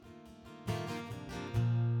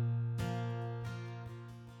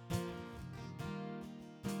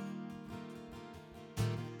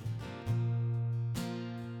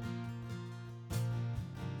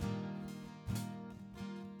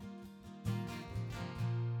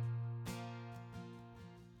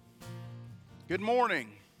Good morning.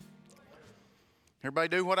 Everybody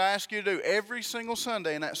do what I ask you to do every single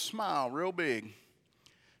Sunday, and that smile real big.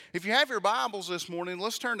 If you have your Bibles this morning,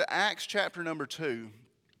 let's turn to Acts chapter number 2.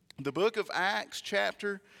 The book of Acts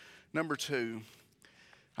chapter number 2.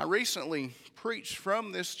 I recently preached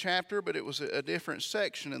from this chapter, but it was a different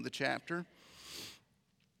section of the chapter.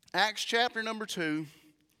 Acts chapter number 2,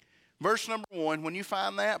 verse number 1. When you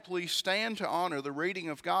find that, please stand to honor the reading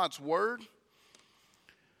of God's Word.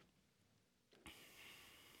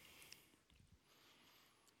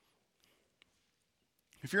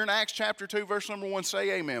 If you're in Acts chapter 2, verse number 1,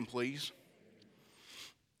 say amen, please.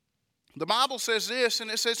 The Bible says this,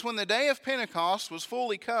 and it says, when the day of Pentecost was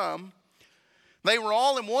fully come, they were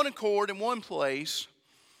all in one accord in one place,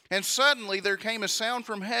 and suddenly there came a sound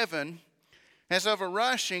from heaven as of a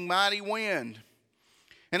rushing mighty wind.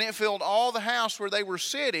 And it filled all the house where they were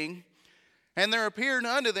sitting, and there appeared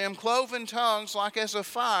unto them cloven tongues like as of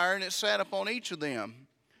fire, and it sat upon each of them.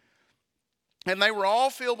 And they were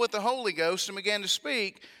all filled with the Holy Ghost and began to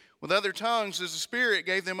speak with other tongues as the Spirit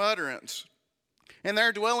gave them utterance. And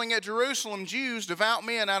there dwelling at Jerusalem Jews, devout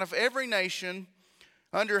men out of every nation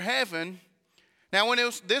under heaven. Now when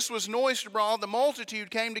this was noised abroad, the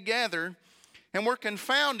multitude came together and were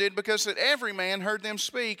confounded, because that every man heard them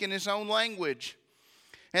speak in his own language.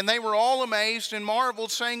 And they were all amazed and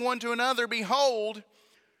marveled, saying one to another, Behold,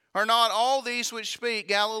 are not all these which speak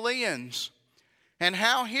Galileans? And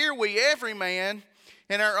how hear we every man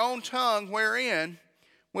in our own tongue wherein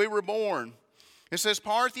we were born? It says,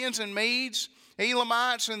 Parthians and Medes,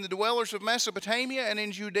 Elamites, and the dwellers of Mesopotamia, and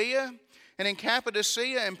in Judea, and in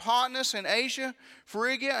Cappadocia, and Pontus, and Asia,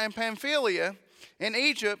 Phrygia, and Pamphylia, and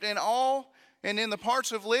Egypt, and in the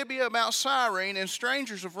parts of Libya about Cyrene, and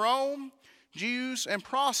strangers of Rome, Jews and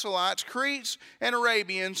proselytes, Cretes and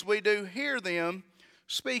Arabians, we do hear them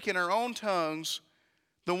speak in our own tongues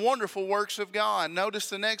the wonderful works of God. Notice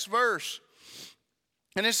the next verse.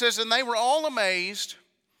 And it says, and they were all amazed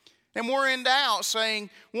and were in doubt,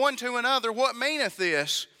 saying one to another, What meaneth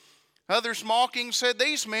this? Others mocking said,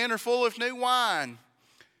 These men are full of new wine.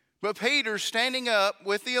 But Peter, standing up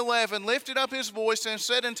with the 11, lifted up his voice and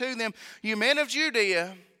said unto them, You men of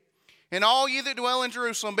Judea, and all ye that dwell in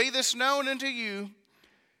Jerusalem, be this known unto you,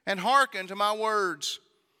 and hearken to my words.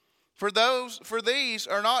 For these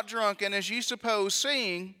are not drunken, as ye suppose,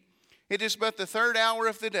 seeing it is but the third hour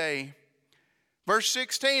of the day. Verse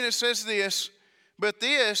 16, it says this, But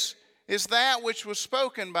this is that which was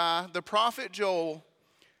spoken by the prophet Joel.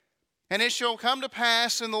 And it shall come to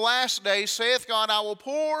pass in the last days, saith God, I will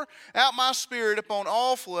pour out my spirit upon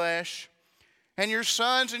all flesh, and your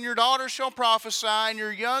sons and your daughters shall prophesy, and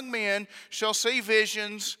your young men shall see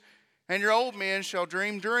visions, and your old men shall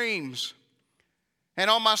dream dreams. And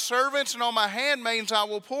on my servants and on my handmaids I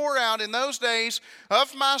will pour out in those days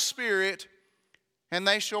of my spirit, and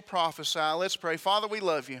they shall prophesy. Let's pray. Father, we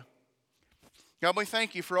love you. God, we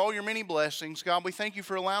thank you for all your many blessings. God, we thank you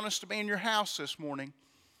for allowing us to be in your house this morning.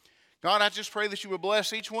 God, I just pray that you would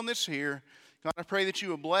bless each one that's here. God, I pray that you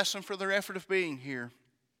would bless them for their effort of being here.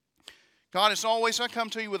 God, as always, I come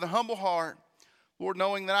to you with a humble heart, Lord,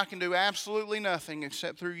 knowing that I can do absolutely nothing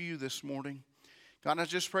except through you this morning. God, I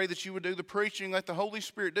just pray that you would do the preaching, let the Holy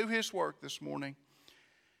Spirit do his work this morning.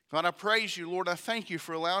 God, I praise you, Lord. I thank you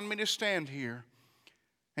for allowing me to stand here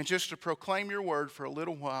and just to proclaim your word for a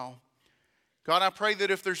little while. God, I pray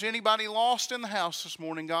that if there's anybody lost in the house this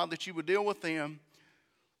morning, God, that you would deal with them.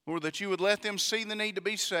 Lord, that you would let them see the need to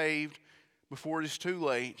be saved before it is too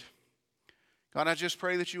late. God, I just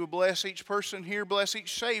pray that you would bless each person here, bless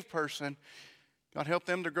each saved person. God, help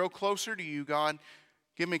them to grow closer to you, God.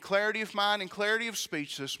 Give me clarity of mind and clarity of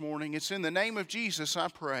speech this morning. It's in the name of Jesus I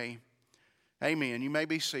pray. Amen. You may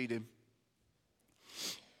be seated.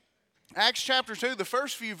 Acts chapter 2, the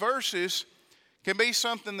first few verses can be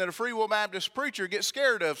something that a Free Will Baptist preacher gets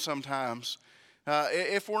scared of sometimes.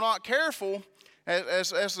 If we're not careful,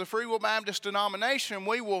 as the Free Will Baptist denomination,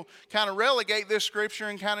 we will kind of relegate this scripture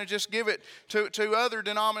and kind of just give it to other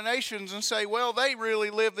denominations and say, well, they really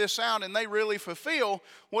live this out and they really fulfill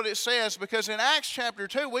what it says. Because in Acts chapter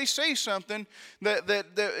 2, we see something that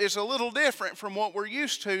is a little different from what we're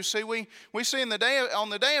used to. See, we see on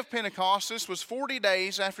the day of Pentecost, this was 40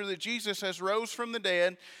 days after that Jesus has rose from the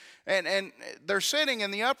dead, and they're sitting in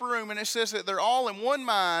the upper room, and it says that they're all in one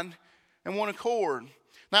mind and one accord.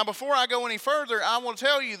 Now, before I go any further, I want to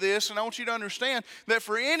tell you this, and I want you to understand that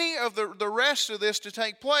for any of the rest of this to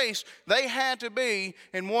take place, they had to be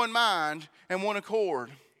in one mind and one accord.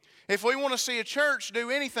 If we want to see a church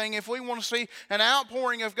do anything, if we want to see an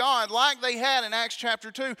outpouring of God like they had in Acts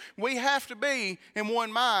chapter 2, we have to be in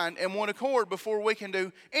one mind and one accord before we can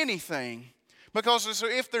do anything. Because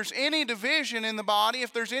if there's any division in the body,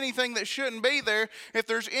 if there's anything that shouldn't be there, if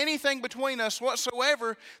there's anything between us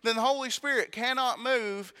whatsoever, then the Holy Spirit cannot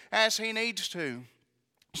move as He needs to.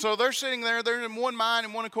 So they're sitting there, they're in one mind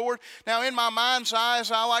and one accord. Now in my mind's eyes,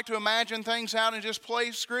 I like to imagine things out and just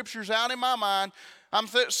play scriptures out in my mind. I'm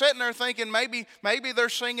sitting there thinking maybe they're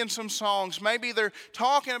singing some songs. Maybe they're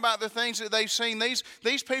talking about the things that they've seen.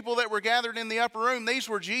 These people that were gathered in the upper room, these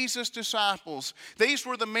were Jesus' disciples. These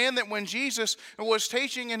were the men that when Jesus was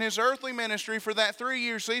teaching in His earthly ministry for that 3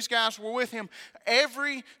 years, these guys were with Him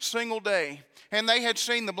every single day. And they had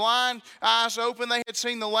seen the blind eyes open. They had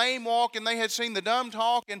seen the lame walk. And they had seen the dumb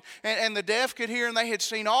talk. And the deaf could hear. And they had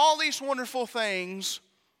seen all these wonderful things.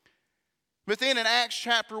 But then in Acts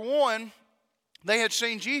chapter 1, they had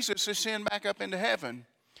seen Jesus ascend back up into heaven.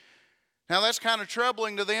 Now that's kind of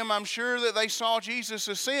troubling to them. I'm sure that they saw Jesus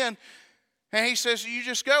ascend. And He says, you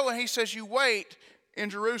just go. And He says, you wait in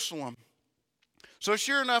Jerusalem. So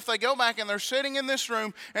sure enough, they go back and they're sitting in this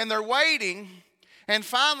room and they're waiting. And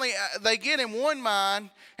finally, they get in one mind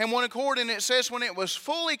and one accord. And it says, when it was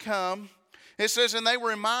fully come, it says, and they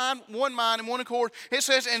were in one mind and one accord. It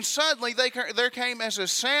says, and suddenly there came as a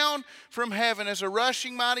sound from heaven, as a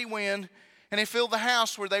rushing mighty wind, and it filled the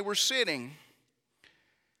house where they were sitting.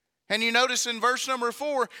 And you notice in verse number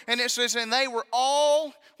 4, and it says, and they were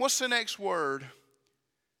all, what's the next word?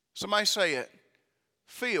 Somebody say it.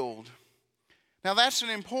 Filled. Now that's an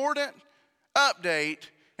important update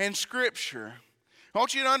in Scripture. I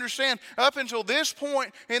want you to understand, up until this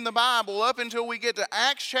point in the Bible, up until we get to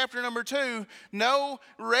Acts chapter number 2, no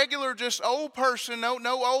regular just old person, no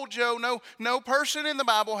old Joe, no person in the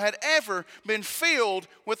Bible had ever been filled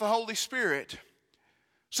with the Holy Spirit.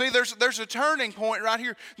 See, there's a turning point right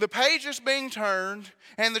here. The page is being turned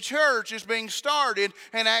and the church is being started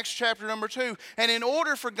in Acts chapter number 2. And in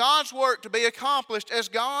order for God's work to be accomplished as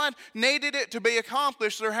God needed it to be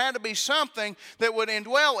accomplished, there had to be something that would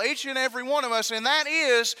indwell each and every one of us, and that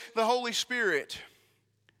is the Holy Spirit.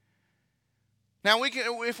 Now,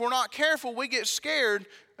 if we're not careful, we get scared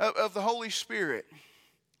of the Holy Spirit.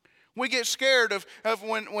 We get scared of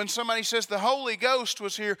when somebody says the Holy Ghost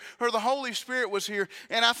was here or the Holy Spirit was here.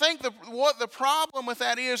 And I think what the problem with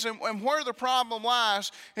that is and where the problem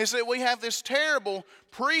lies is that we have this terrible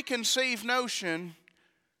preconceived notion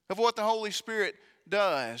of what the Holy Spirit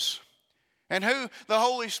does and who the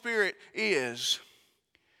Holy Spirit is.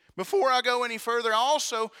 Before I go any further, I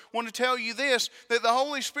also want to tell you this, that the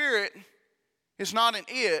Holy Spirit is not an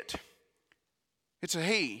it, it's a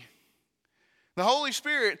He. The Holy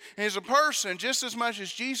Spirit is a person just as much as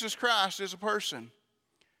Jesus Christ is a person.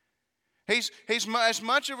 He's as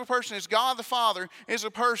much of a person as God the Father is a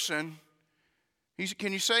person.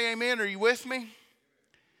 Can you say amen? Are you with me?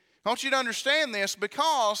 I want you to understand this,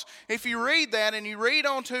 because if you read that and you read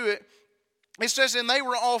on to it, it says, and they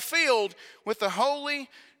were all filled with the Holy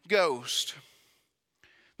Ghost.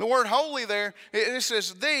 The word holy there, it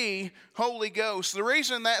says the Holy Ghost. The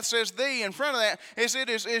reason that says the in front of that is it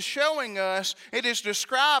is showing us, it is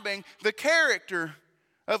describing the character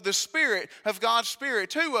of the Spirit, of God's Spirit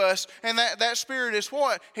to us. And that Spirit is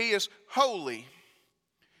what? He is holy.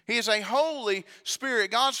 He is a Holy Spirit.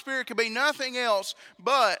 God's Spirit could be nothing else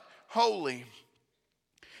but holy.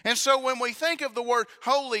 And so when we think of the word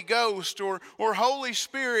Holy Ghost or Holy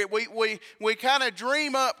Spirit, we kind of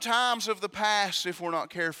dream up times of the past if we're not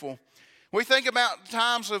careful. We think about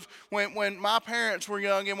times of when my parents were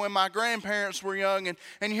young and when my grandparents were young, and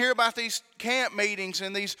you hear about these camp meetings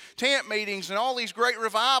and these tent meetings and all these great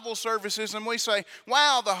revival services, and we say,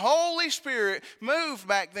 wow, the Holy Spirit moved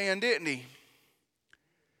back then, didn't He?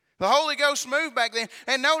 The Holy Ghost moved back then,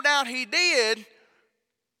 and no doubt He did,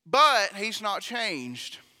 but He's not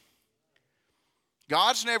changed.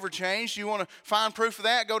 God's never changed. You want to find proof of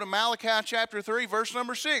that? Go to Malachi chapter 3, verse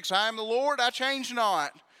number 6. I am the Lord, I change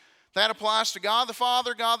not. That applies to God the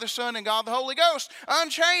Father, God the Son, and God the Holy Ghost.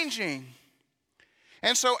 Unchanging.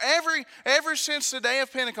 And so ever since the day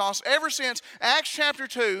of Pentecost, ever since Acts chapter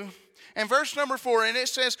 2 and verse number 4, and it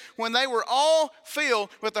says, when they were all filled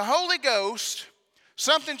with the Holy Ghost,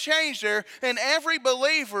 something changed there, and every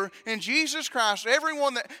believer in Jesus Christ,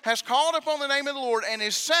 everyone that has called upon the name of the Lord and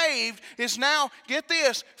is saved, is now, get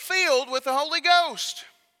this, filled with the Holy Ghost.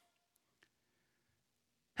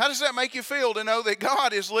 How does that make you feel to know that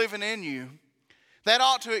God is living in you? That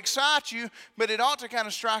ought to excite you, but it ought to kind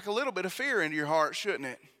of strike a little bit of fear into your heart, shouldn't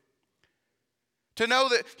it? To know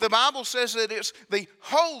that the Bible says that it's the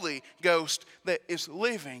Holy Ghost that is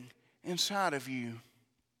living inside of you.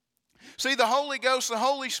 See, the Holy Ghost, the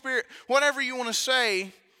Holy Spirit, whatever you want to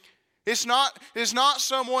say, it's not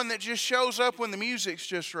someone that just shows up when the music's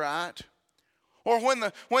just right, Or when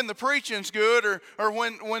the preaching's good, or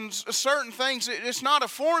when certain things, it's not a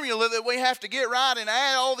formula that we have to get right and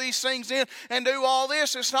add all these things in and do all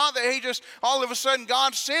this. It's not that he just, all of a sudden,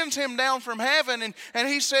 God sends him down from heaven and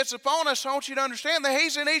he sits upon us. I want you to understand that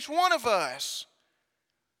he's in each one of us.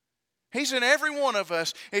 He's in every one of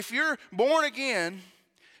us. If you're born again,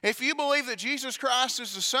 if you believe that Jesus Christ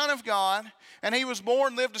is the Son of God, and he was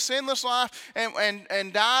born, lived a sinless life,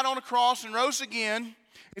 and died on a cross and rose again,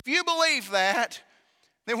 if you believe that,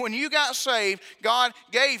 then when you got saved, God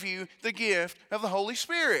gave you the gift of the Holy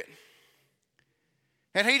Spirit.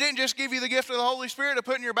 And he didn't just give you the gift of the Holy Spirit to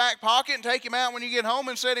put in your back pocket and take him out when you get home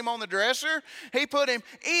and set him on the dresser. He put him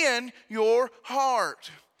in your heart.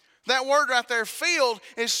 That word right there, filled,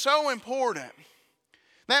 is so important.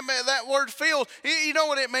 That word filled, you know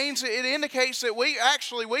what it means? It indicates that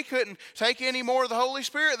we couldn't take any more of the Holy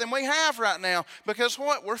Spirit than we have right now. Because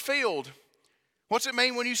what? We're filled. What's it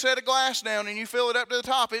mean when you set a glass down and you fill it up to the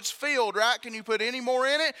top? It's filled, right? Can you put any more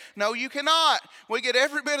in it? No, you cannot. We get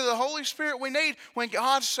every bit of the Holy Spirit we need when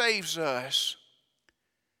God saves us.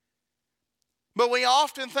 But we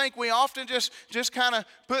often just kind of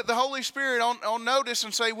put the Holy Spirit on notice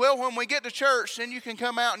and say, well, when we get to church, then you can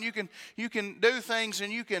come out and you can do things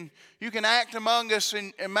and you can act among us,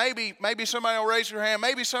 and maybe somebody will raise their hand,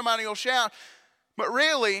 maybe somebody will shout. But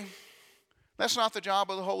really, that's not the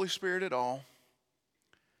job of the Holy Spirit at all.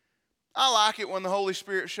 I like it when the Holy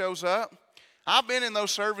Spirit shows up. I've been in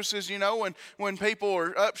those services, when people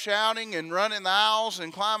are up shouting and running the aisles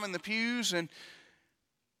and climbing the pews, and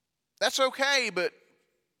that's okay, but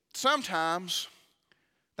sometimes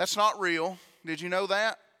that's not real. Did you know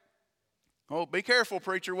that? Oh, be careful,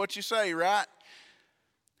 preacher, what you say, right?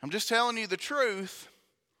 I'm just telling you the truth.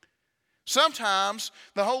 Sometimes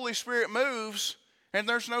the Holy Spirit moves and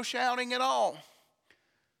there's no shouting at all.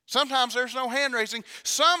 Sometimes there's no hand raising.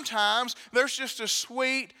 Sometimes there's just a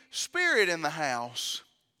sweet spirit in the house.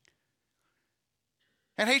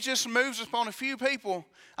 And he just moves upon a few people.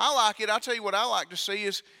 I like it. I'll tell you what I like to see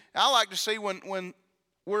is, I like to see when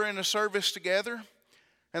we're in a service together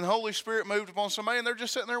and the Holy Spirit moved upon somebody and they're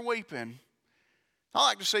just sitting there weeping. I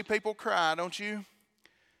like to see people cry, don't you?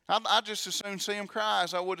 I just as soon see them cry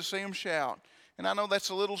as I would to see them shout. And I know that's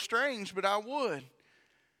a little strange, but I would.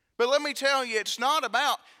 But let me tell you, it's not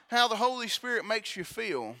about how the Holy Spirit makes you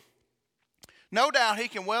feel. No doubt he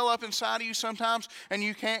can well up inside of you sometimes and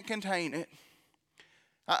you can't contain it.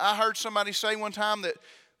 I heard somebody say one time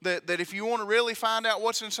that if you want to really find out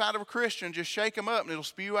what's inside of a Christian, just shake them up and it'll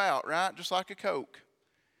spew out, right? Just like a Coke.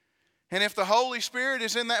 And if the Holy Spirit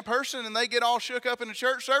is in that person and they get all shook up in a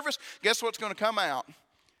church service, guess what's going to come out?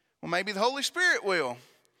 Well, maybe the Holy Spirit will.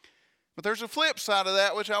 But there's a flip side of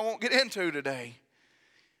that which I won't get into today.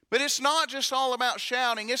 But it's not just all about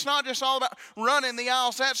shouting. It's not just all about running the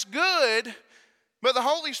aisles. That's good. But the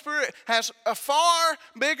Holy Spirit has a far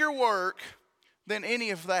bigger work than any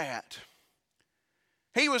of that.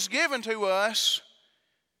 He was given to us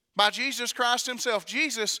by Jesus Christ himself.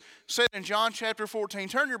 Jesus said in John chapter 14,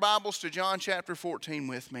 turn your Bibles to John chapter 14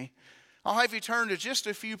 with me. I'll have you turn to just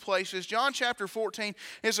a few places. John chapter 14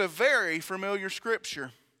 is a very familiar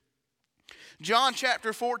scripture. John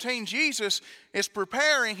chapter 14, Jesus is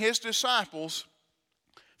preparing his disciples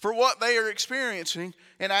for what they are experiencing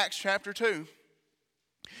in Acts chapter 2.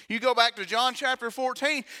 You go back to John chapter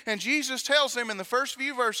 14, and Jesus tells them in the first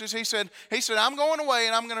few verses, he said, I'm going away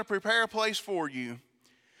and I'm going to prepare a place for you.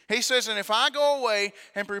 He says, and if I go away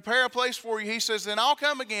and prepare a place for you, he says, then I'll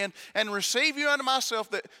come again and receive you unto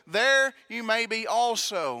myself, that there you may be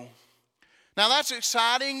also. Now that's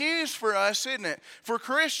exciting news for us, isn't it? For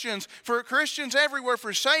Christians everywhere,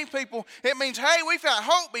 for saved people, it means, hey, we've got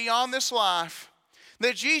hope beyond this life.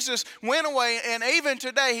 That Jesus went away, and even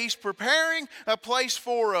today he's preparing a place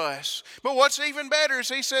for us. But what's even better is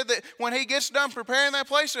he said that when he gets done preparing that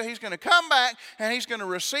place, that he's going to come back and he's going to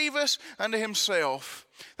receive us unto himself.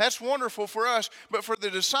 That's wonderful for us. But for the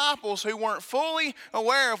disciples who weren't fully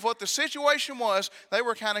aware of what the situation was, they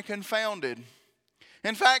were kind of confounded.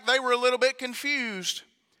 In fact, they were a little bit confused.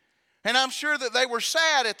 And I'm sure that they were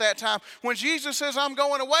sad at that time. When Jesus says, I'm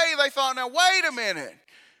going away, they thought, now wait a minute.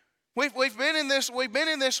 We've been in this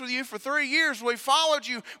with you for 3 years. We followed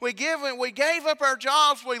you. We gave up our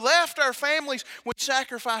jobs. We left our families. We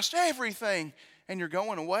sacrificed everything. And you're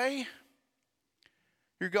going away?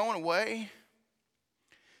 You're going away?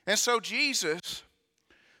 And so Jesus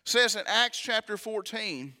says in Acts chapter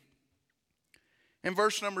 14, in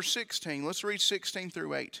verse number 16, let's read 16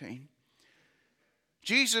 through 18.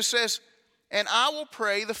 Jesus says, and I will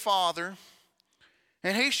pray the Father,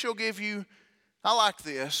 and he shall give you, I like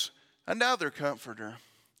this, another comforter.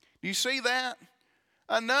 Do you see that?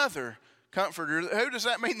 Another comforter. Who does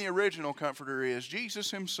that mean the original comforter is?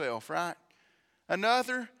 Jesus himself, right?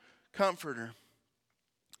 Another comforter.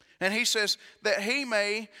 And he says that he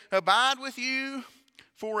may abide with you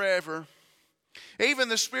forever. Even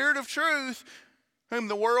the Spirit of truth, whom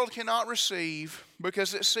the world cannot receive,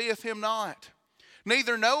 because it seeth him not,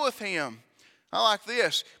 neither knoweth him. I like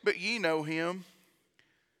this, but ye know him.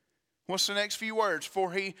 What's the next few words?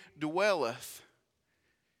 For he dwelleth.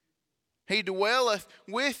 He dwelleth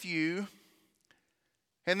with you.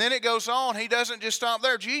 And then it goes on. He doesn't just stop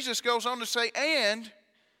there. Jesus goes on to say, and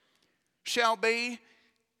shall be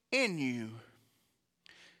in you.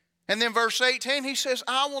 And then verse 18, he says,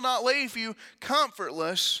 I will not leave you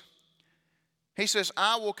comfortless. He says,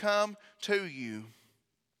 I will come to you.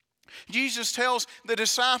 Jesus tells the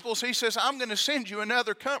disciples, he says, I'm going to send you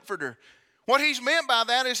another comforter. What he's meant by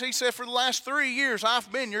that is he said, for the last 3 years, I've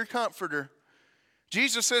been your comforter.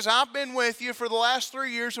 Jesus says, I've been with you for the last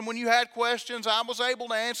 3 years, and when you had questions, I was able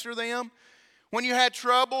to answer them. When you had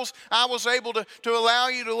troubles, I was able to allow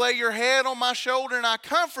you to lay your head on my shoulder, and I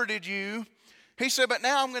comforted you. He said, but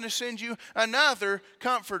now I'm going to send you another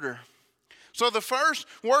comforter. So the first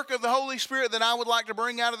work of the Holy Spirit that I would like to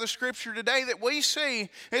bring out of the Scripture today that we see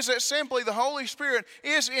is that simply the Holy Spirit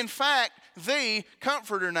is in fact the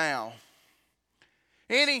comforter now.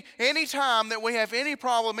 Any time that we have any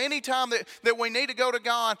problem, any time that we need to go to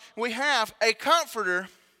God, we have a comforter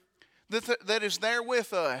that is there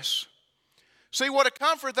with us. See what a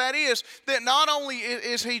comfort that is, that not only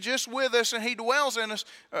is he just with us and he dwells in us,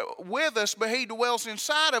 with us, but he dwells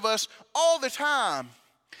inside of us all the time.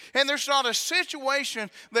 And there's not a situation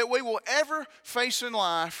that we will ever face in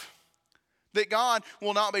life that God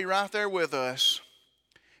will not be right there with us.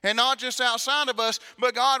 And not just outside of us,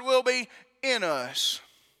 but God will be in us.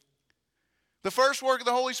 The first work of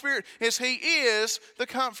the Holy Spirit is he is the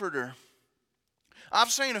comforter.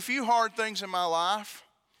 I've seen a few hard things in my life.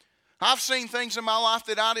 I've seen things in my life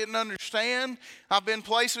that I didn't understand. I've been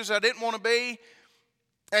places I didn't want to be.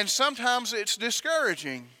 And sometimes it's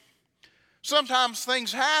discouraging. Sometimes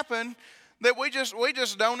things happen that we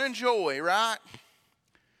just don't enjoy, right?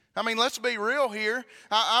 I mean, let's be real here.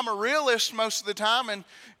 I'm a realist most of the time, and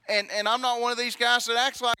I'm not one of these guys that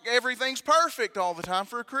acts like everything's perfect all the time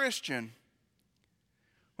for a Christian.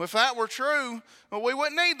 Well, if that were true, well, we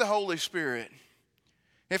wouldn't need the Holy Spirit.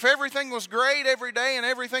 If everything was great every day and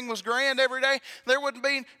everything was grand every day, there wouldn't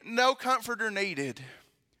be no comforter needed.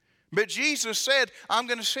 But Jesus said, I'm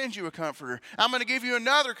going to send you a comforter. I'm going to give you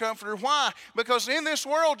another comforter. Why? Because in this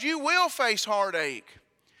world you will face heartache.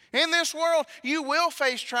 In this world you will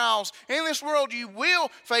face trials. In this world you will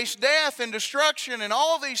face death and destruction and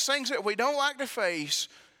all these things that we don't like to face.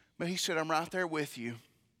 But he said, I'm right there with you.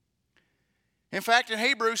 In fact, in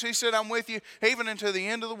Hebrews, he said, I'm with you even unto the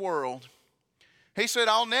end of the world. He said,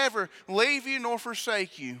 I'll never leave you nor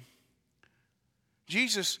forsake you.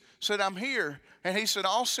 Jesus said, I'm here. And he said,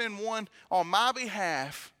 I'll send one on my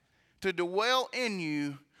behalf to dwell in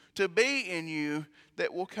you, to be in you,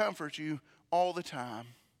 that will comfort you all the time.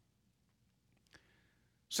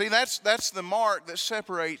 See, that's the mark that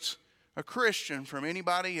separates a Christian from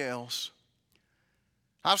anybody else.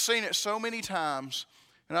 I've seen it so many times,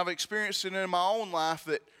 and I've experienced it in my own life,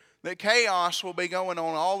 that chaos will be going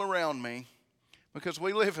on all around me because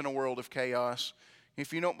we live in a world of chaos.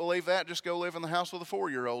 If you don't believe that, just go live in the house with a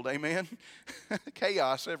 4-year-old, amen?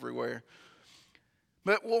 Chaos everywhere.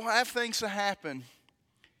 But we'll have things that happen.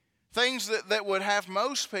 Things that would have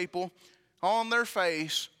most people on their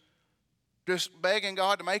face just begging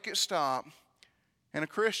God to make it stop. And a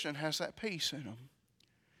Christian has that peace in them.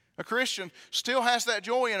 A Christian still has that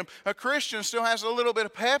joy in them. A Christian still has a little bit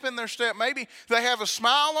of pep in their step. Maybe they have a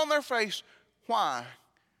smile on their face. Why?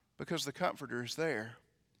 Because the Comforter is there.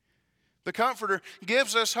 The Comforter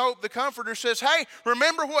gives us hope. The Comforter says, hey,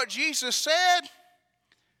 remember what Jesus said?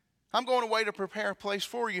 I'm going away to prepare a place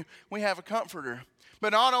for you. We have a Comforter.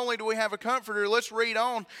 But not only do we have a Comforter, let's read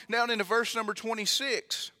on down into verse number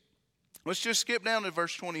 26. Let's just skip down to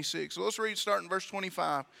verse 26. So let's read starting verse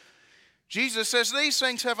 25. Jesus says, these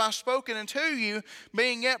things have I spoken unto you,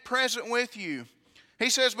 being yet present with you. He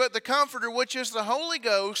says, but the Comforter, which is the Holy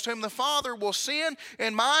Ghost, whom the Father will send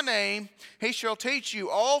in my name, he shall teach you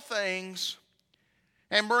all things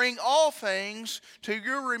and bring all things to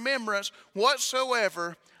your remembrance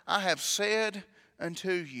whatsoever I have said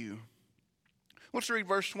unto you. Let's read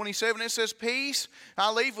verse 27. It says, peace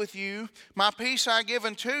I leave with you, my peace I give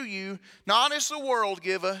unto you, not as the world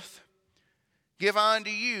giveth, give I unto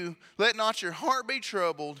you. Let not your heart be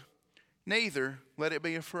troubled, neither let it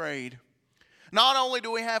be afraid. Not only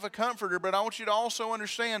do we have a Comforter, but I want you to also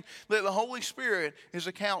understand that the Holy Spirit is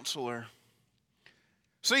a counselor.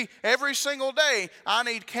 See, every single day I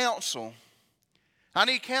need counsel. I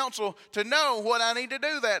need counsel to know what I need to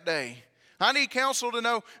do that day. I need counsel to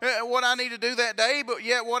know what I need to do that day, but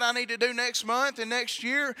yet what I need to do next month and next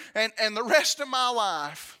year and the rest of my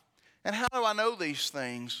life. And how do I know these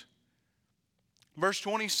things? Verse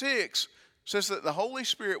 26 says that the Holy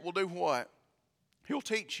Spirit will do what? He'll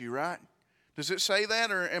teach you, right? Does it say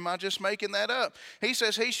that, or am I just making that up? He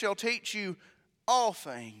says he shall teach you all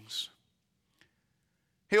things.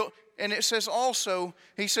 And it says also,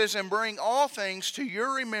 he says, and bring all things to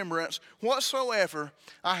your remembrance whatsoever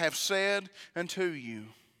I have said unto you.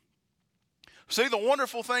 See, the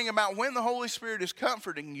wonderful thing about when the Holy Spirit is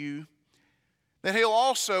comforting you, that he'll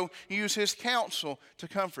also use his counsel to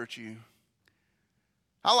comfort you.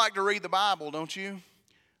 I like to read the Bible, don't you?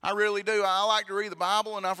 I really do. I like to read the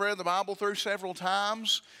Bible, and I've read the Bible through several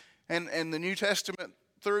times, and the New Testament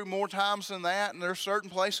through more times than that, and there's certain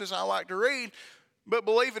places I like to read. But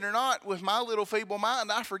believe it or not, with my little feeble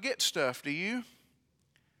mind, I forget stuff. Do you?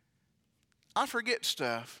 I forget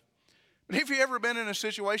stuff. But have you ever been in a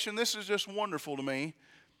situation, this is just wonderful to me,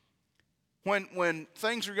 when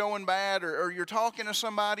things are going bad or you're talking to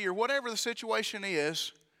somebody or whatever the situation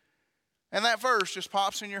is, and that verse just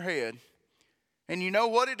pops in your head, and you know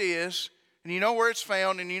what it is, and you know where it's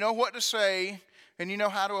found, and you know what to say, and you know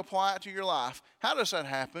how to apply it to your life. How does that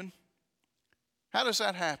happen? How does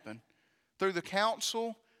that happen? Through the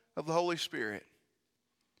counsel of the Holy Spirit.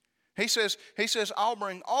 He says, I'll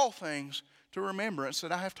bring all things to remembrance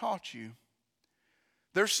that I have taught you.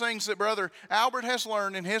 There's things that Brother Albert has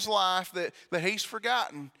learned in his life that he's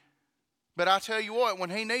forgotten. But I tell you what, when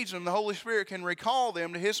he needs them, the Holy Spirit can recall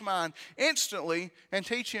them to his mind instantly and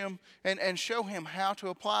teach him and show him how to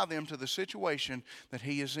apply them to the situation that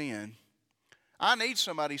he is in. I need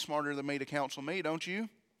somebody smarter than me to counsel me, don't you?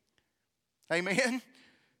 Amen?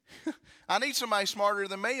 I need somebody smarter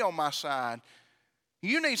than me on my side.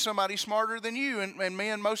 You need somebody smarter than you.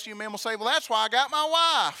 And most of you men will say, well, that's why I got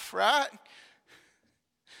my wife, right?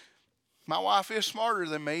 My wife is smarter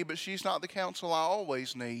than me, but she's not the counsel I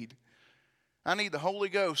always need. I need the Holy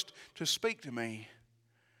Ghost to speak to me.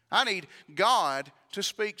 I need God to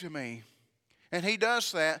speak to me. And he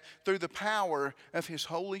does that through the power of his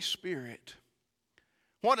Holy Spirit.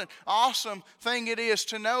 What an awesome thing it is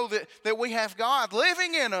to know that we have God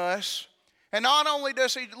living in us. And not only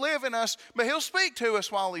does he live in us, but he'll speak to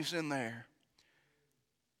us while he's in there.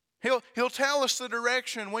 He'll tell us the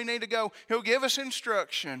direction we need to go. He'll give us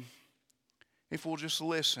instruction if we'll just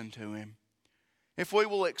listen to him. If we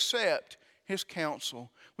will accept his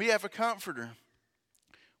counsel. We have a comforter.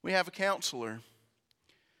 We have a counselor.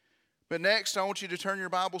 But next, I want you to turn your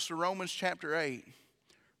Bibles to Romans chapter 8.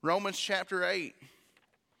 Romans chapter 8.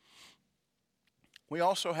 We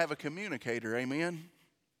also have a communicator, amen?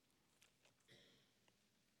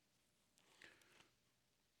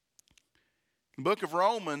 The book of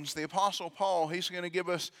Romans, the Apostle Paul, he's going to give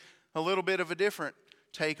us a little bit of a different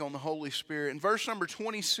take on the Holy Spirit. In verse number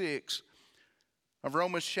 26 of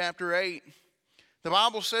Romans chapter 8, the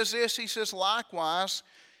Bible says this, he says, likewise,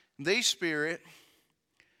 the Spirit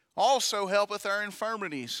also helpeth our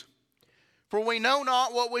infirmities. For we know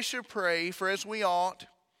not what we should pray for as we ought,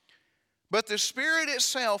 but the Spirit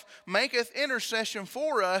itself maketh intercession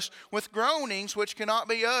for us with groanings which cannot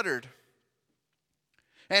be uttered.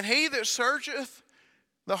 And he that searcheth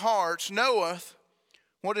the hearts knoweth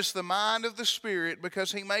what is the mind of the Spirit,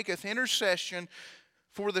 because he maketh intercession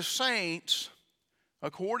for the saints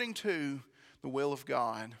according to the will of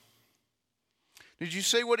God. Did you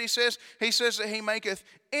see what he says? He says that he maketh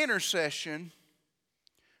intercession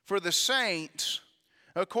for the saints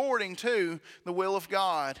according to the will of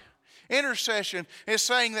God. Intercession is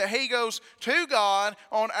saying that he goes to God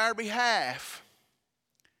on our behalf.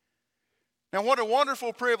 Now, what a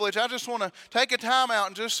wonderful privilege. I just want to take a time out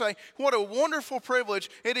and just say, what a wonderful privilege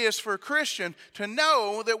it is for a Christian to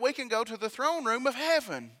know that we can go to the throne room of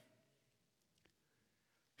heaven.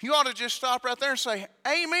 You ought to just stop right there and say,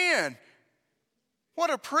 amen. What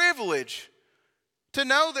a privilege to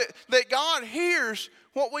know that God hears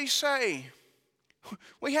what we say.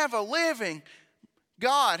 We have a living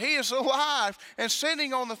God. He is alive and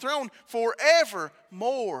sitting on the throne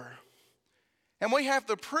forevermore. And we have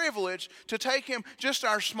the privilege to take him just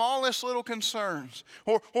our smallest little concerns.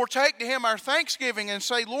 Or take to him our thanksgiving and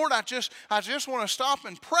say, Lord, I just want to stop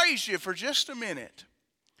and praise you for just a minute.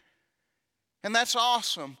 And that's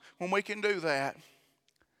awesome when we can do that.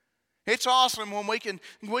 It's awesome when we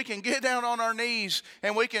can get down on our knees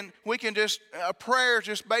and we can just, a prayer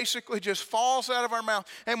just basically just falls out of our mouth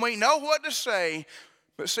and we know what to say.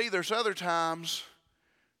 But see, there's other times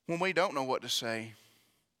when we don't know what to say.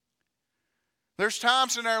 There's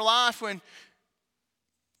times in our life when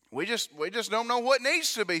we just don't know what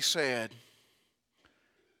needs to be said.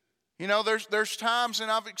 You know, there's times, and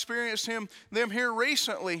I've experienced them here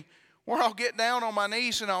recently, where I'll get down on my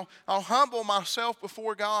knees and I'll humble myself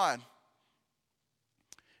before God.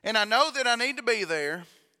 And I know that I need to be there.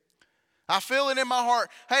 I feel it in my heart.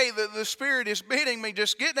 Hey, the Spirit is bidding me,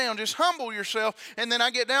 just get down, just humble yourself. And then I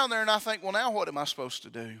get down there and I think, well, now what am I supposed to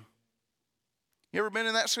do? You ever been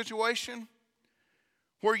in that situation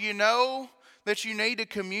where you know that you need to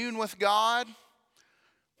commune with God?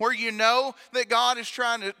 Where you know that God is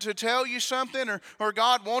trying to tell you something, or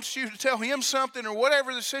God wants you to tell Him something, or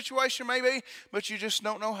whatever the situation may be, but you just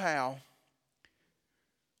don't know how.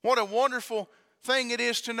 What a wonderful thing it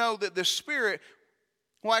is to know that the Spirit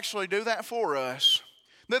will actually do that for us.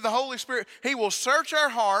 That the Holy Spirit, He will search our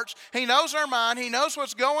hearts. He knows our mind. He knows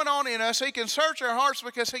what's going on in us. He can search our hearts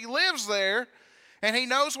because He lives there. And He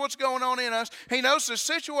knows what's going on in us. He knows the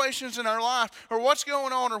situations in our life, or what's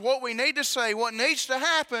going on, or what we need to say, what needs to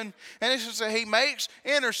happen. And it's just that He makes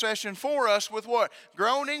intercession for us with what?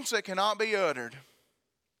 Groanings that cannot be uttered.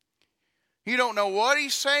 You don't know what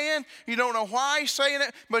He's saying. You don't know why He's saying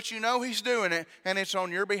it, but you know He's doing it, and it's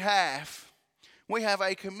on your behalf. We have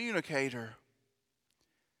a communicator.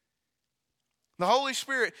 The Holy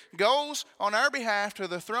Spirit goes on our behalf to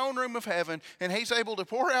the throne room of heaven, and He's able to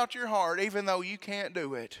pour out your heart even though you can't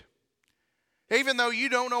do it. Even though you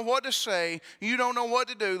don't know what to say, you don't know what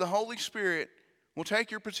to do, the Holy Spirit will take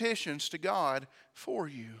your petitions to God for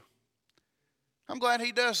you. I'm glad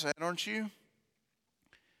He does that, aren't you?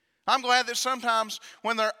 I'm glad that sometimes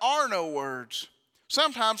when there are no words,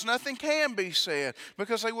 sometimes nothing can be said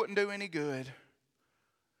because they wouldn't do any good.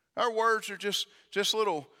 Our words are just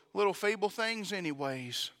little feeble things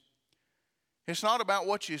anyways. It's not about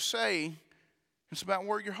what you say. It's about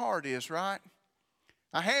where your heart is, right?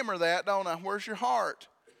 I hammer that, don't I? Where's your heart?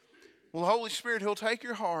 Well, the Holy Spirit, He'll take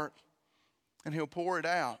your heart and He'll pour it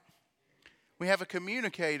out. We have a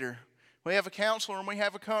communicator. We have a counselor, and we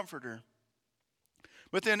have a comforter.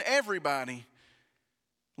 But then everybody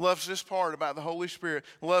loves this part about the Holy Spirit,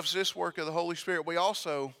 loves this work of the Holy Spirit. We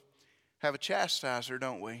also have a chastiser,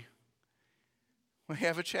 don't we? We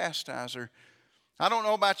have a chastiser. I don't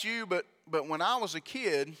know about you, but when I was a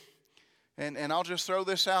kid, and I'll just throw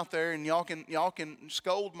this out there, and y'all can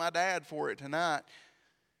scold my dad for it tonight.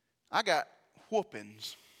 I got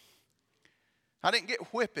whoopings. I didn't get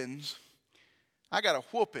whippings. I got a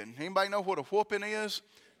whooping. Anybody know what a whooping is?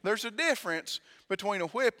 There's a difference between a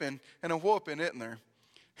whipping and a whooping, isn't there?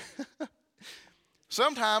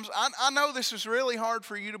 Sometimes, I know this is really hard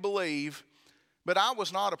for you to believe, but I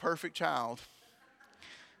was not a perfect child.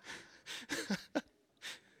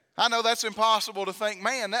 I know that's impossible to think,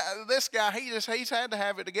 man, this guy, he's had to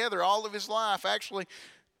have it together all of his life. Actually,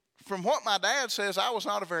 from what my dad says, I was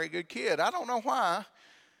not a very good kid. I don't know why.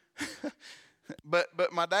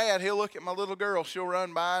 But my dad, he'll look at my little girl. She'll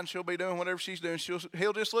run by and she'll be doing whatever she's doing.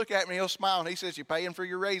 He'll just look at me, he'll smile, and he says, "You're paying for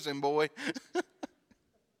your raising, boy."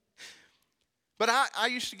 But I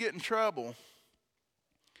used to get in trouble.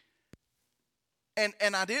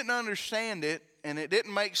 And I didn't understand it, and it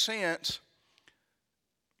didn't make sense.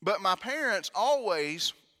 But my parents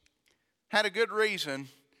always had a good reason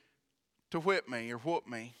to whip me or whoop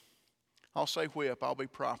me. I'll say whip, I'll be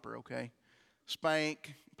proper, okay?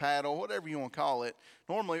 Spank, paddle, whatever you want to call it.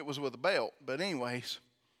 Normally it was with a belt, but anyways.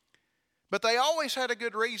 But they always had a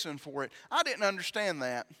good reason for it. I didn't understand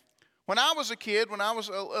that. When I was a kid, when I was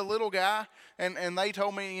a little guy, and they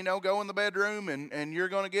told me, go in the bedroom and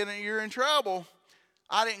you're in trouble,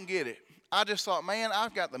 I didn't get it. I just thought, man,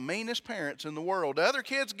 I've got the meanest parents in the world. Do other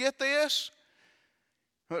kids get this?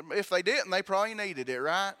 If they didn't, they probably needed it,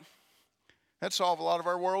 right? That'd solve a lot of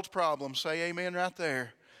our world's problems. Say amen right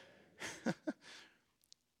there.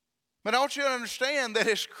 But I want you to understand that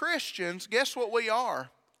as Christians, guess what we are?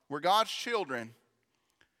 We're God's children.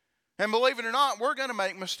 And believe it or not, we're going to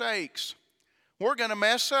make mistakes. We're going to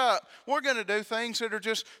mess up. We're going to do things that are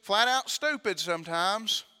just flat out stupid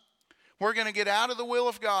sometimes. We're going to get out of the will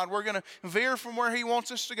of God. We're going to veer from where He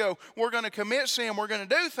wants us to go. We're going to commit sin. We're going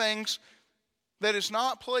to do things that is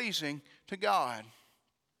not pleasing to God.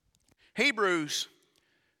 Hebrews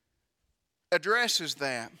addresses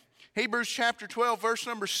that. Hebrews chapter 12, verse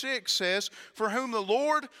number 6 says, "For whom the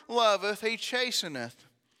Lord loveth, He chasteneth,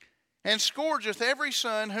 and scourgeth every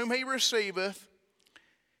son whom He receiveth.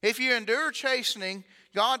 If you endure chastening,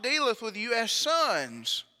 God dealeth with you as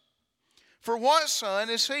sons. For what son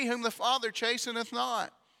is he whom the Father chasteneth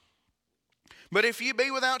not? But if you be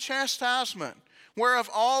without chastisement, whereof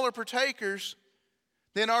all are partakers,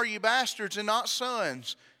 then are you bastards and not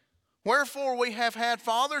sons." Wherefore we have had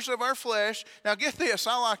fathers of our flesh. Now get this,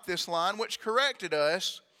 I like this line, which corrected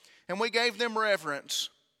us, and we gave them reverence.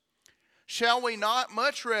 Shall we not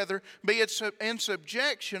much rather be in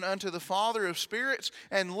subjection unto the Father of spirits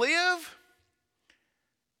and live?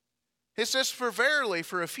 It says, for verily,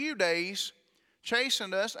 for a few days,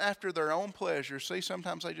 chastened us after their own pleasure. See,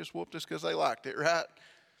 sometimes they just whooped us because they liked it, right?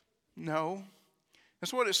 No.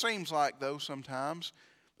 That's what it seems like, though, sometimes.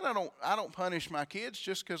 But I don't punish my kids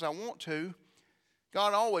just because I want to.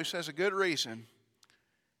 God always has a good reason.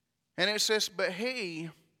 And it says, but he,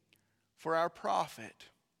 for our profit,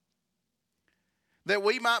 that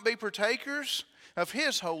we might be partakers of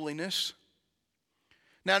his holiness.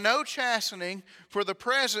 Now no chastening for the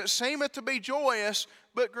present seemeth to be joyous,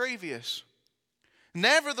 but grievous.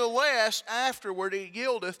 Nevertheless, afterward it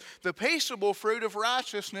yieldeth the peaceable fruit of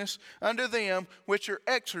righteousness unto them which are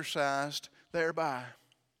exercised thereby.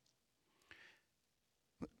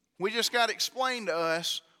 We just got explained to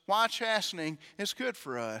us why chastening is good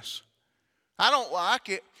for us. I don't like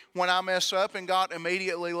it when I mess up and God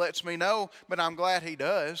immediately lets me know, but I'm glad he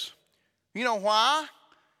does. You know why?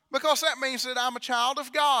 Because that means that I'm a child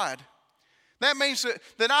of God. That means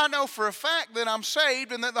that I know for a fact that I'm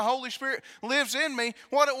saved and that the Holy Spirit lives in me.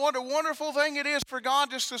 What a wonderful thing it is for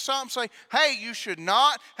God just to stop and say, hey, you should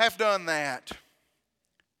not have done that.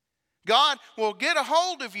 God will get a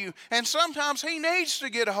hold of you, and sometimes he needs to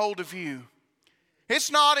get a hold of you. It's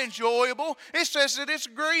not enjoyable. It says that it's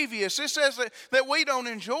grievous. It says that we don't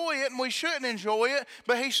enjoy it and we shouldn't enjoy it,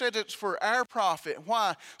 but he said it's for our profit.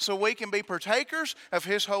 Why? So we can be partakers of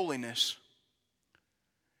his holiness.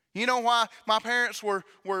 You know why my parents were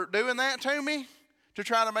doing that to me? To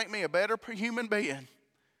try to make me a better human being.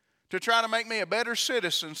 To try to make me a better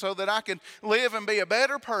citizen so that I can live and be a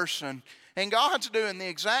better person. And God's doing the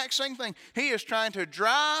exact same thing. He is trying to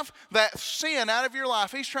drive that sin out of your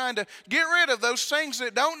life. He's trying to get rid of those things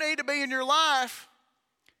that don't need to be in your life.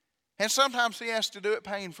 And sometimes he has to do it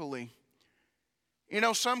painfully. You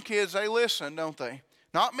know, some kids, they listen, don't they?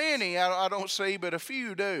 Not many, I don't see, but a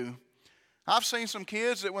few do. I've seen some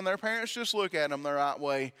kids that when their parents just look at them the right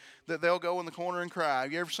way, that they'll go in the corner and cry.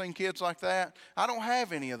 Have you ever seen kids like that? I don't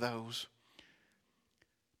have any of those.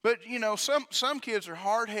 But, you know, some kids are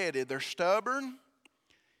hard-headed. They're stubborn.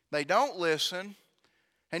 They don't listen.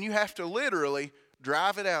 And you have to literally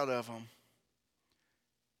drive it out of them.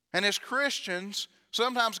 And as Christians,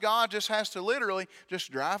 sometimes God just has to literally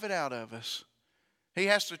just drive it out of us. He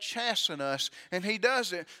has to chasten us. And he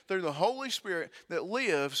does it through the Holy Spirit that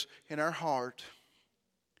lives in our heart.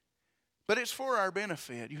 But it's for our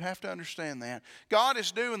benefit. You have to understand that. God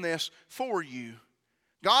is doing this for you.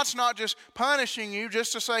 God's not just punishing you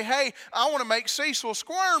just to say, hey, I want to make Cecil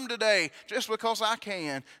squirm today just because I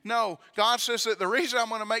can. No, God says that the reason I'm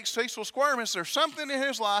going to make Cecil squirm is there's something in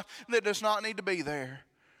his life that does not need to be there.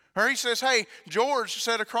 Or he says, hey, George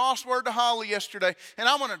said a crossword to Holly yesterday, and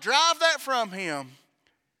I'm going to drive that from him.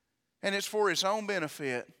 And it's for his own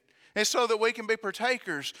benefit. It's so that we can be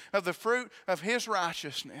partakers of the fruit of his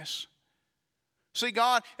righteousness. See,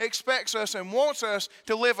 God expects us and wants us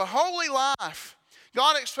to live a holy life.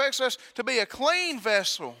 God expects us to be a clean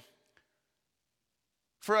vessel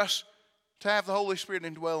for us to have the Holy Spirit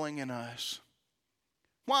indwelling in us.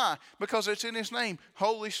 Why? Because it's in his name,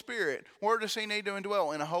 Holy Spirit. Where does he need to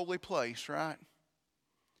indwell? In a holy place, right?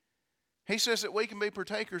 He says that we can be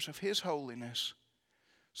partakers of his holiness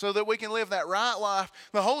so that we can live that right life.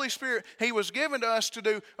 The Holy Spirit, he was given to us to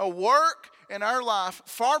do a work in our life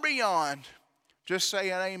far beyond just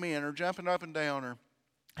saying amen or jumping up and down or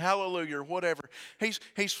hallelujah or whatever.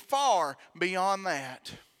 He's far beyond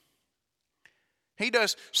that. He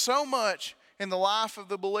does so much in the life of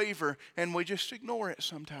the believer, and we just ignore it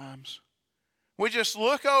sometimes. We just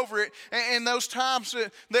look over it in those times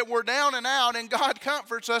that we're down and out, and God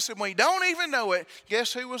comforts us, and we don't even know it.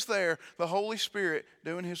 Guess who was there? The Holy Spirit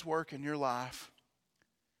doing his work in your life.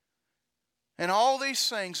 And all these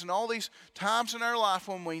things and all these times in our life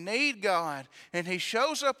when we need God and he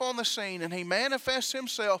shows up on the scene and he manifests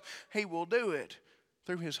himself, he will do it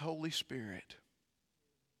through his Holy Spirit.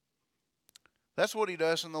 That's what he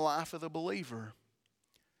does in the life of the believer.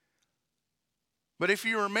 But if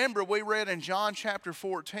you remember, we read in John chapter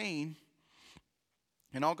 14,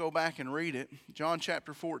 and I'll go back and read it. John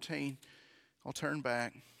chapter 14, I'll turn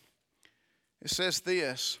back. It says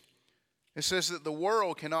this. It says that the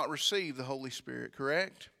world cannot receive the Holy Spirit,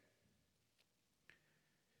 correct?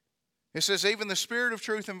 It says, even the Spirit of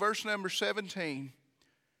truth in verse number 17,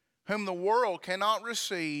 whom the world cannot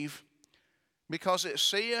receive because it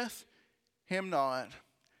seeth him not,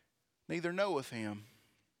 neither knoweth him.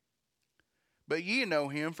 But ye know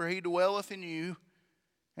him, for he dwelleth in you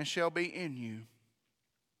and shall be in you.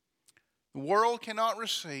 The world cannot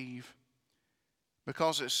receive,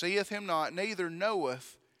 because it seeth him not, neither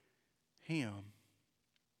knoweth him.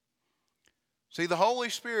 See, the Holy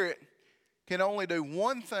Spirit can only do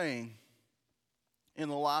one thing in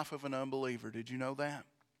the life of an unbeliever. Did you know that?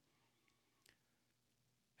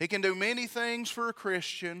 He can do many things for a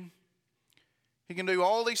Christian. He can do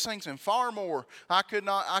all these things and far more. I could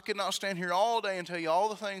not stand here all day and tell you all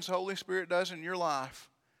the things the Holy Spirit does in your life.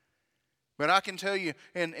 But I can tell you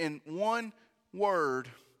in one word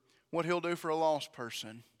what He'll do for a lost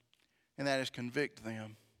person, and that is convict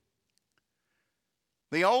them.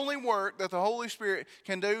 The only work that the Holy Spirit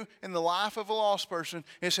can do in the life of a lost person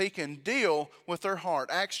is He can deal with their heart.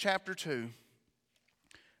 Acts chapter 2.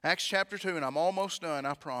 Acts chapter 2, and I'm almost done,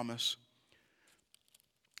 I promise.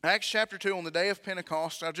 Acts chapter 2, on the day of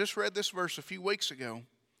Pentecost, I just read this verse a few weeks ago.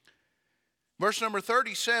 Verse number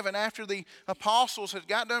 37, after the apostles had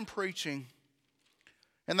got done preaching,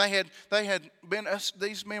 and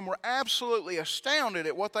these men were absolutely astounded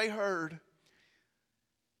at what they heard.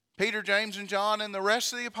 Peter, James, and John, and the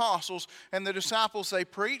rest of the apostles and the disciples, they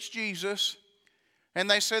preached Jesus, and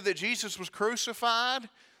they said that Jesus was crucified,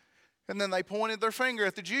 and then they pointed their finger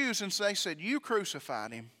at the Jews and they said, "You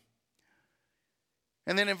crucified Him."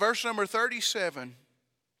 And then in verse number 37,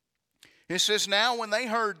 it says, "Now when they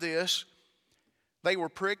heard this, they were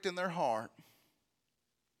pricked in their heart,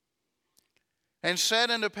 and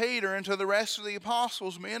said unto Peter and to the rest of the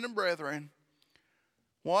apostles, Men and brethren,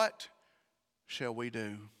 what shall we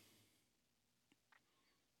do?"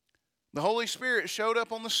 The Holy Spirit showed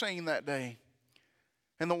up on the scene that day,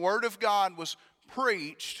 and the Word of God was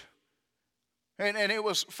preached, and it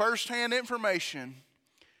was firsthand information.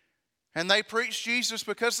 And they preached Jesus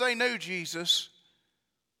because they knew Jesus,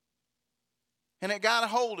 and it got a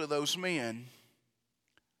hold of those men.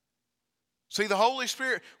 See, the Holy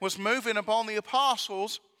Spirit was moving upon the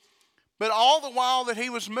apostles, but all the while that He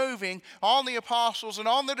was moving on the apostles and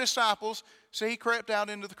on the disciples, see, He crept out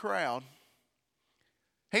into the crowd.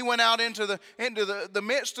 He went out into the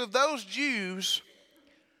midst of those Jews,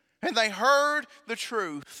 and they heard the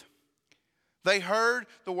truth. They heard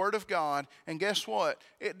the Word of God, and guess what?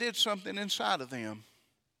 It did something inside of them.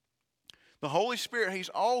 The Holy Spirit, He's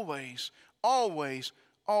always, always,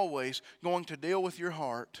 always going to deal with your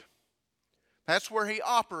heart. That's where He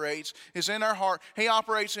operates, is in our heart. He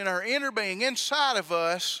operates in our inner being, inside of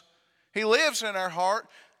us. He lives in our heart.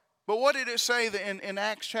 But what did it say in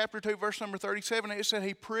Acts chapter 2, verse number 37? It said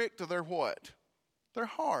He pricked their what? Their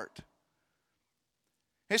heart.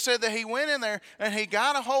 It said that He went in there and He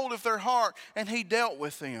got a hold of their heart and He dealt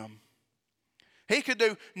with them. He could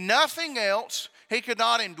do nothing else. He could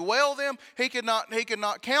not indwell them. He could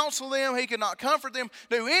not counsel them. He could not comfort them,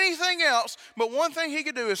 do anything else. But one thing He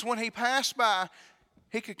could do is when He passed by,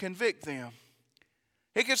 He could convict them.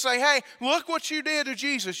 He could say, "Hey, look what you did to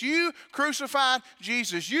Jesus. You crucified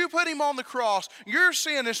Jesus. You put Him on the cross. Your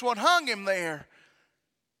sin is what hung Him there."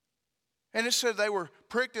 And it said they were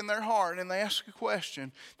pricked in their heart, and they asked a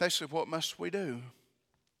question. They said, "What must we do?"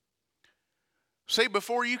 See,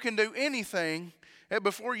 before you can do anything,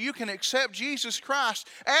 before you can accept Jesus Christ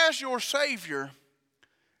as your Savior,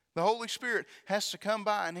 the Holy Spirit has to come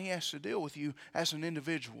by and He has to deal with you as an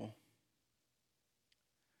individual.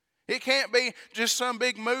 It can't be just some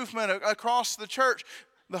big movement across the church.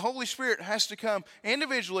 The Holy Spirit has to come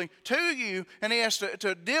individually to you, and He has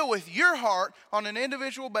to deal with your heart on an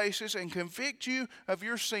individual basis and convict you of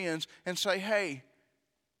your sins and say, "Hey,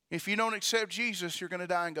 if you don't accept Jesus, you're going to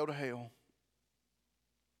die and go to hell."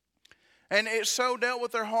 And it so dealt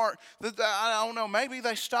with their heart that, I don't know, maybe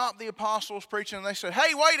they stopped the apostles preaching and they said,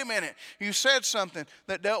 "Hey, wait a minute. You said something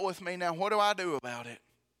that dealt with me. Now what do I do about it?"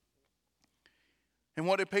 And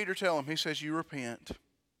what did Peter tell them? He says, "You repent.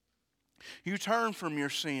 You turn from your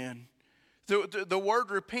sin." The word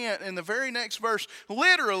repent in the very next verse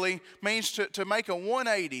literally means to make a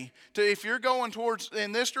 180. If you're going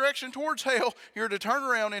in this direction towards hell, you're to turn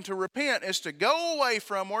around, and to repent is to go away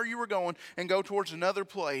from where you were going and go towards another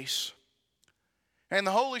place. And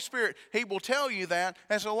the Holy Spirit, He will tell you that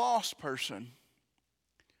as a lost person.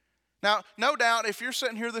 Now, no doubt, if you're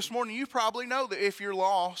sitting here this morning, you probably know that if you're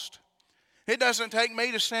lost. It doesn't take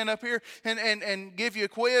me to stand up here and give you a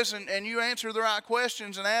quiz and you answer the right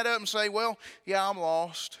questions and add up and say, "Well, yeah, I'm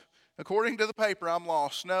lost. According to the paper, I'm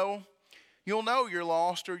lost." No, you'll know you're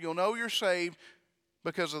lost, or you'll know you're saved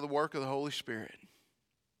because of the work of the Holy Spirit.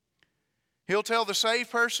 He'll tell the saved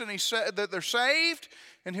person that they're saved,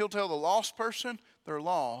 and He'll tell the lost person they're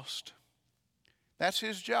lost. That's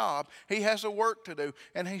His job. He has a work to do,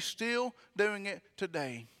 and He's still doing it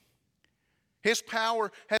today. His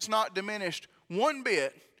power has not diminished one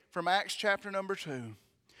bit from Acts chapter number 2.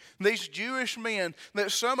 These Jewish men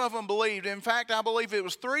that some of them believed. In fact, I believe it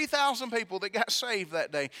was 3,000 people that got saved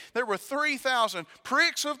that day. There were 3,000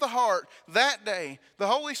 pricks of the heart that day. The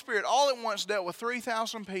Holy Spirit all at once dealt with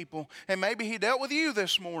 3,000 people. And maybe He dealt with you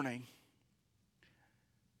this morning.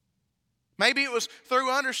 Maybe it was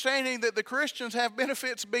through understanding that the Christians have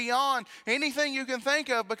benefits beyond anything you can think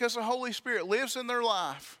of because the Holy Spirit lives in their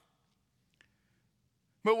life.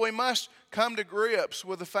 But we must come to grips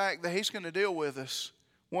with the fact that He's going to deal with us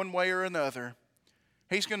one way or another.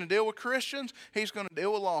 He's going to deal with Christians. He's going to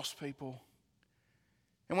deal with lost people.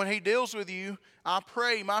 And when He deals with you, I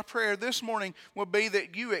pray, my prayer this morning will be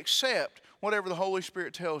that you accept whatever the Holy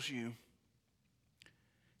Spirit tells you.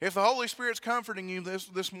 If the Holy Spirit's comforting you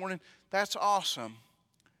this morning, that's awesome.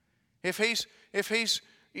 If He's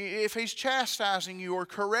chastising you or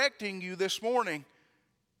correcting you this morning,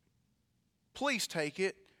 please take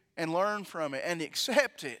it and learn from it and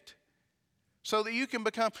accept it. So that you can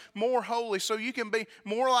become more holy, so you can be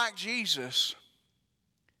more like Jesus.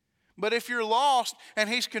 But if you're lost and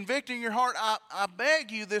He's convicting your heart, I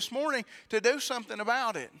beg you this morning to do something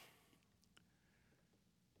about it.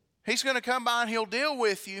 He's going to come by and He'll deal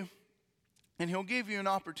with you and He'll give you an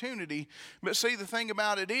opportunity. But see, the thing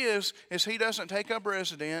about it is He doesn't take up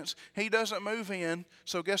residence. He doesn't move in.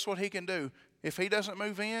 So guess what He can do? If He doesn't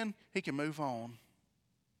move in, He can move on.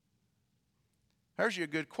 There's you a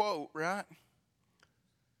good quote, right?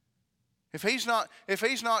 If he's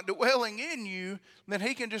not dwelling in you, then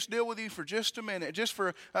He can just deal with you for just a minute, just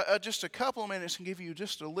for just a couple of minutes, and give you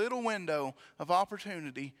just a little window of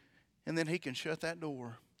opportunity, and then He can shut that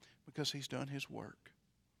door because He's done His work.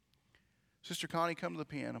 Sister Connie, come to the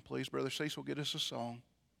piano, please. Brother Cecil, get us a song.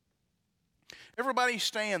 Everybody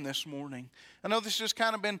stand this morning. I know this has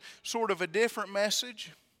kind of been sort of a different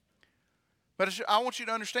message, but I want you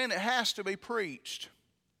to understand it has to be preached.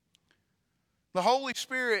 The Holy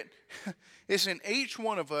Spirit is in each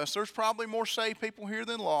one of us. There's probably more saved people here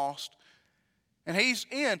than lost. And He's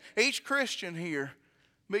in each Christian here.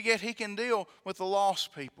 But yet He can deal with the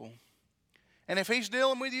lost people. And if He's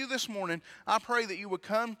dealing with you this morning, I pray that you would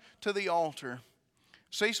come to the altar.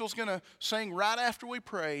 Cecil's going to sing right after we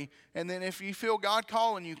pray. And then if you feel God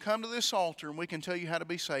calling you, come to this altar and we can tell you how to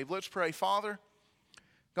be saved. Let's pray. Father,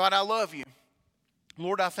 God, I love You.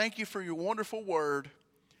 Lord, I thank You for Your wonderful word.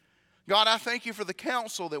 God, I thank You for the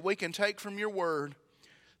counsel that we can take from Your word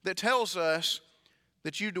that tells us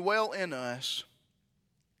that You dwell in us.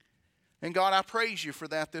 And God, I praise You for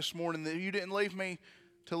that this morning, that You didn't leave me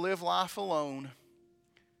to live life alone.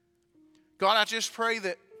 God, I just pray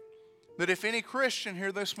that if any Christian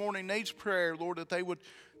here this morning needs prayer, Lord, that they would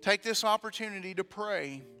take this opportunity to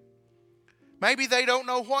pray. Maybe they don't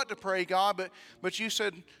know what to pray, God, but You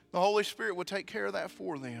said the Holy Spirit would take care of that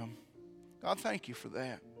for them. God, thank You for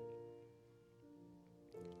that.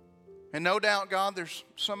 And no doubt, God, there's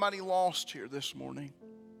somebody lost here this morning.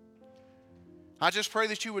 I just pray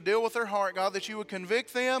that You would deal with their heart, God, that You would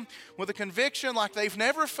convict them with a conviction like they've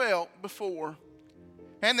never felt before.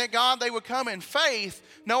 And that, God, they would come in faith,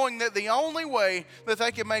 knowing that the only way that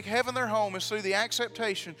they can make heaven their home is through the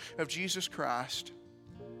acceptation of Jesus Christ.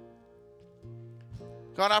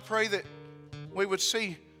 God, I pray that we would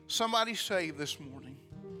see somebody saved this morning.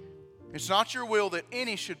 It's not Your will that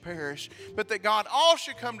any should perish, but that, God, all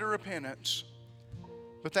should come to repentance.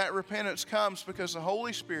 But that repentance comes because the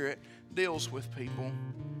Holy Spirit deals with people.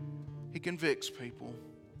 He convicts people.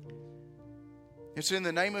 It's in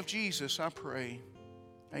the name of Jesus I pray.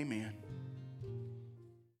 Amen.